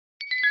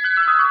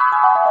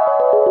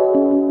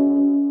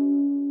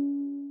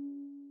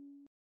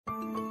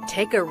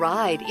Take a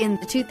ride in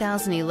the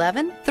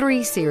 2011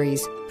 3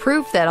 Series.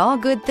 Proof that all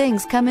good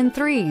things come in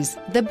threes.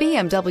 The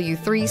BMW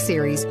 3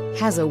 Series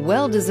has a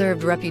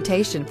well-deserved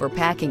reputation for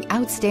packing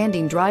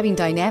outstanding driving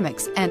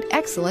dynamics and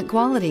excellent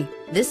quality.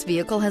 This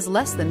vehicle has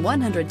less than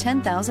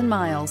 110,000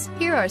 miles.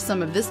 Here are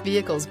some of this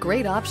vehicle's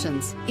great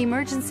options: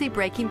 emergency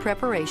braking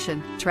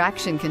preparation,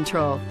 traction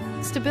control,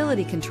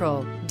 stability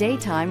control,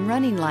 daytime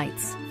running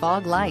lights,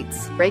 fog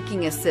lights,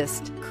 braking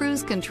assist,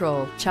 cruise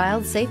control,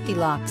 child safety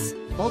locks,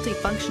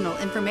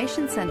 multifunctional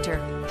information center,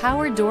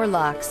 power door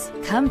locks.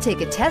 Come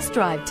take a test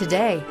drive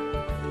today.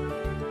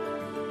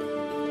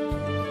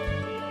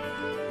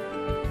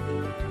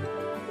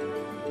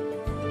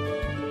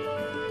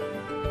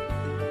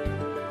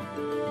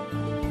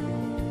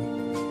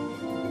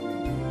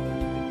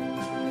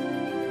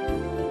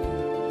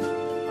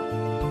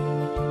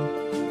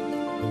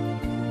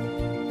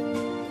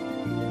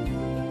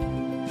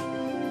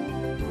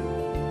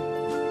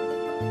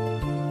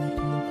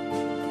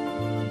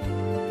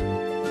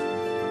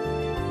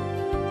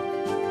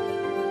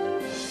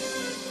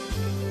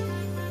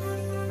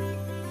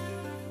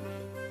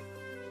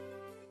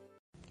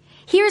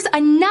 Here's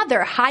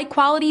another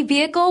high-quality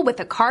vehicle with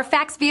a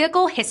Carfax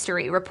Vehicle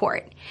History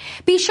Report.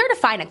 Be sure to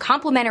find a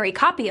complimentary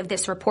copy of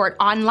this report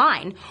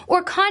online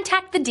or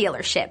contact the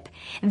dealership.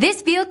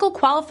 This vehicle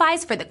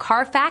qualifies for the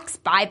Carfax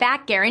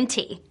Buyback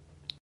Guarantee.